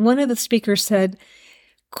of the speakers said,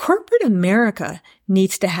 corporate America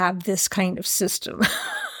needs to have this kind of system.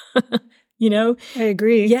 I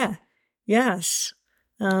agree. Yeah. Yes.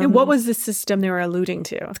 And what was the system they were alluding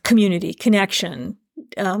to? Community, connection,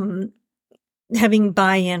 having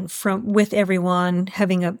buy-in with everyone,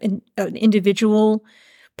 having an individual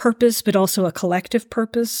purpose, but also a collective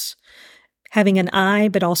purpose, having an I,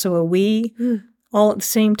 but also a we, all at the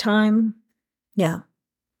same time. Yeah.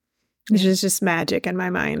 Which is just magic in my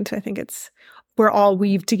mind. I think we're all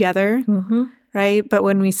weaved together, right? But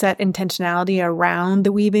when we set intentionality around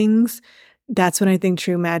the weavings, that's when I think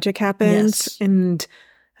true magic happens. Yes. And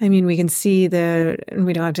I mean, we can see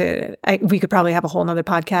we don't have to, we could probably have a whole nother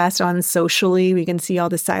podcast on socially. We can see all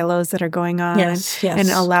the silos that are going on. Yes. And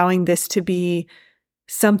allowing this to be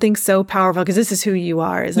something so powerful, because this is who you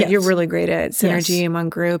are. It's like you're really great at synergy among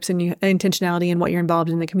groups and intentionality and what you're involved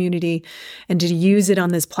in the community, and to use it on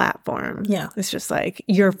this platform. Yeah. It's just like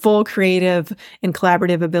your full creative and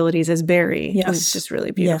collaborative abilities as Barry. Yes. It's just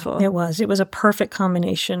really beautiful. Yeah, it was. It was a perfect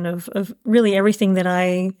combination of really everything that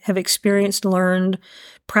I have experienced, learned,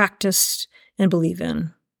 practiced, and believe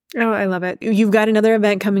in. Oh, I love it. You've got another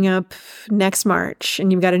event coming up next March,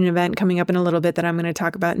 and you've got an event coming up in a little bit that I'm going to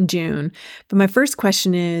talk about in June. But my first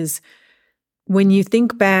question is, when you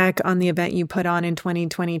think back on the event you put on in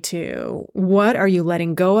 2022, what are you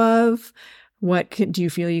letting go of? What do you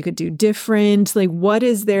feel you could do different? Like, what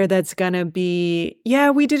is there that's going to be,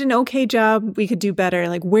 we did an okay job, we could do better?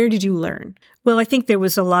 Like, where did you learn? Well, I think there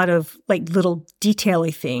was a lot of like little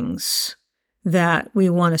detail-y things that we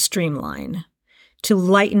want to streamline to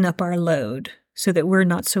lighten up our load so that we're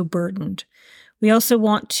not so burdened. We also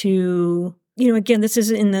want to, again, this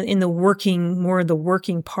is in the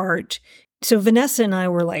working part. So Vanessa and I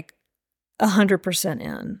were like 100%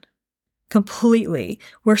 in, completely,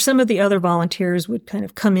 where some of the other volunteers would kind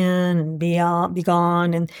of come in and be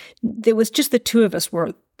gone. And there was just the 2 of us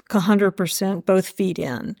were 100% both feet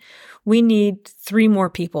in. We need 3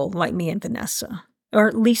 more people like me and Vanessa, or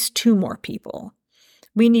at least 2 more people.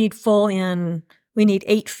 We need full in. We need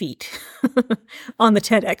 8 feet on the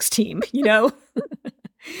TEDx team,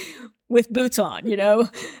 with boots on,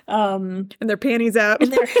 and their panties out,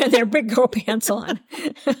 and their big girl pants on,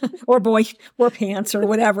 or pants or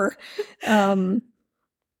whatever.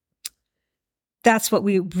 That's what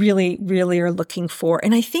we really, really are looking for.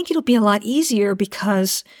 And I think it'll be a lot easier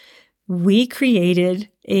because we created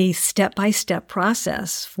a step-by-step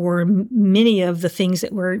process for many of the things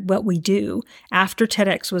what we do. After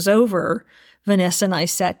TEDx was over, Vanessa and I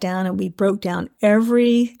sat down and we broke down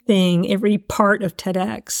everything, every part of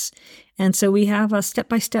TEDx. And so we have a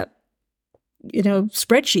step-by-step,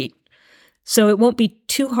 spreadsheet. So it won't be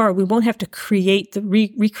too hard. We won't have to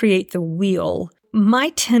recreate the wheel. My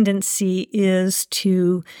tendency is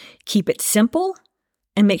to keep it simple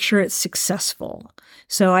and make sure it's successful.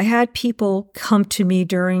 So I had people come to me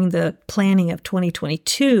during the planning of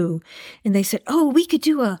 2022, and they said, "Oh, we could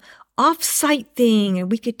do a off-site thing,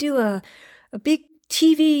 and we could do a big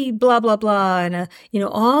TV, blah, blah, blah, and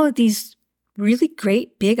all of these really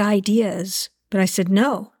great big ideas." But I said,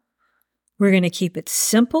 no, we're going to keep it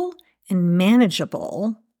simple and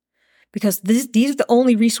manageable because these are the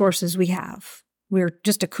only resources we have. We're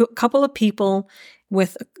just a couple of people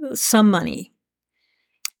with some money.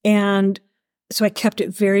 And so I kept it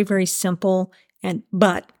very, very simple,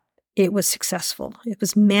 but it was successful. It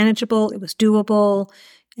was manageable, it was doable,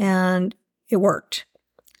 and it worked.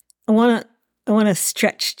 I want to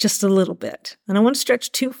stretch just a little bit. And I want to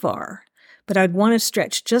stretch too far, but I'd want to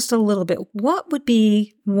stretch just a little bit. What would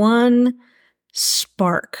be one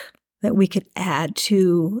spark that we could add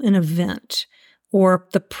to an event or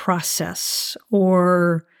the process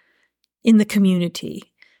or in the community?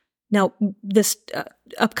 Now, this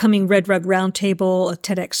upcoming Red Rug Roundtable, a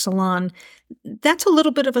TEDx Salon, that's a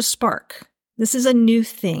little bit of a spark. This is a new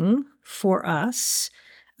thing for us.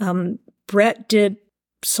 Brett did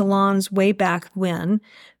salons way back when,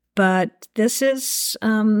 but this is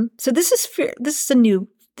a new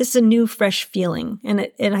fresh feeling, and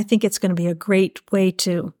I think it's going to be a great way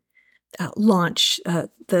to launch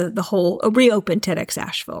the whole reopen TEDx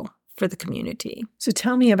Asheville for the community. So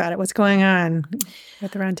tell me about it. What's going on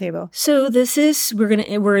at the roundtable? So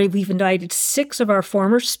we've invited 6 of our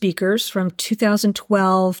former speakers from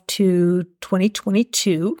 2012 to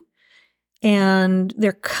 2022, and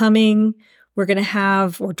they're coming. We're going to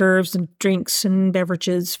have hors d'oeuvres and drinks and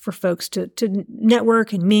beverages for folks to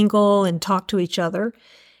network and mingle and talk to each other.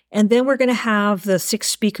 And then we're going to have the 6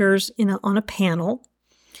 speakers on a panel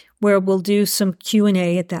where we'll do some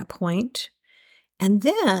Q&A at that point. And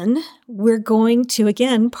then we're going to,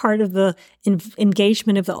 again, part of the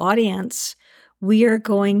engagement of the audience, we are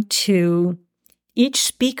going to, each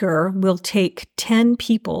speaker will take 10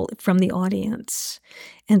 people from the audience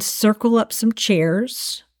and circle up some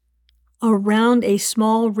chairs around a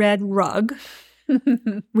small red rug.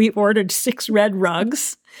 We ordered 6 red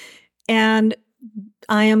rugs. And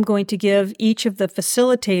I am going to give each of the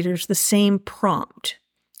facilitators the same prompt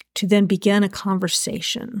to then begin a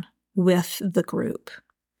conversation with the group.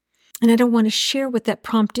 And I don't want to share what that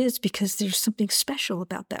prompt is because there's something special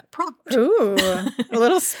about that prompt. Ooh, a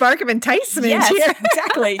little spark of enticement yes, here.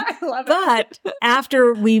 Exactly. I love it. But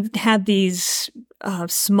after we've had these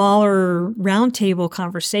smaller roundtable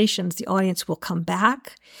conversations, the audience will come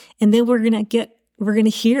back, and then we're going to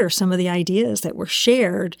hear some of the ideas that were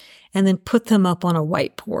shared and then put them up on a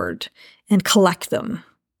whiteboard and collect them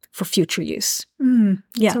for future use.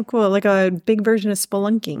 Yeah. So cool. Like a big version of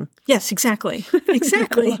spelunking. Yes, exactly.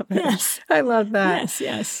 Exactly. Yes. I love that.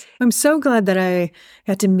 Yes. I'm so glad that I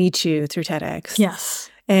got to meet you through TEDx. Yes.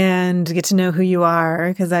 And get to know who you are,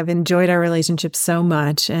 because I've enjoyed our relationship so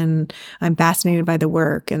much, and I'm fascinated by the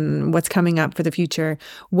work and what's coming up for the future.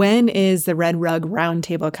 When is the Red Rug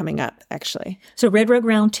Roundtable coming up, actually? So Red Rug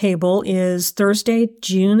Roundtable is Thursday,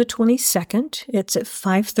 June the 22nd. It's at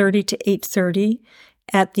 5:30 to 8:30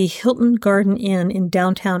 at the Hilton Garden Inn in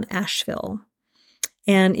downtown Asheville.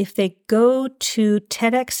 And if they go to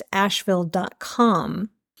TEDxAsheville.com,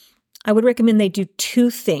 I would recommend they do 2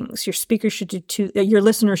 things. Your speakers should do your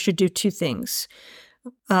listeners should do 2 things.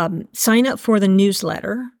 Sign up for the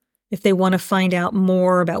newsletter if they want to find out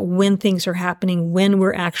more about when things are happening, when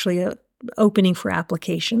we're actually opening for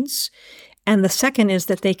applications. And the second is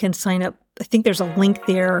that they can sign up. I think there's a link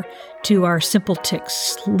there to our Simple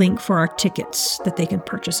Tix link for our tickets that they can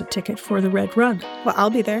purchase a ticket for the Red Rug. Well, I'll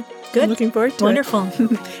be there. Good. I'm looking forward to Wonderful. it.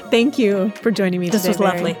 Wonderful. Thank you for joining me today. This was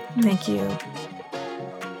lovely. Thank you.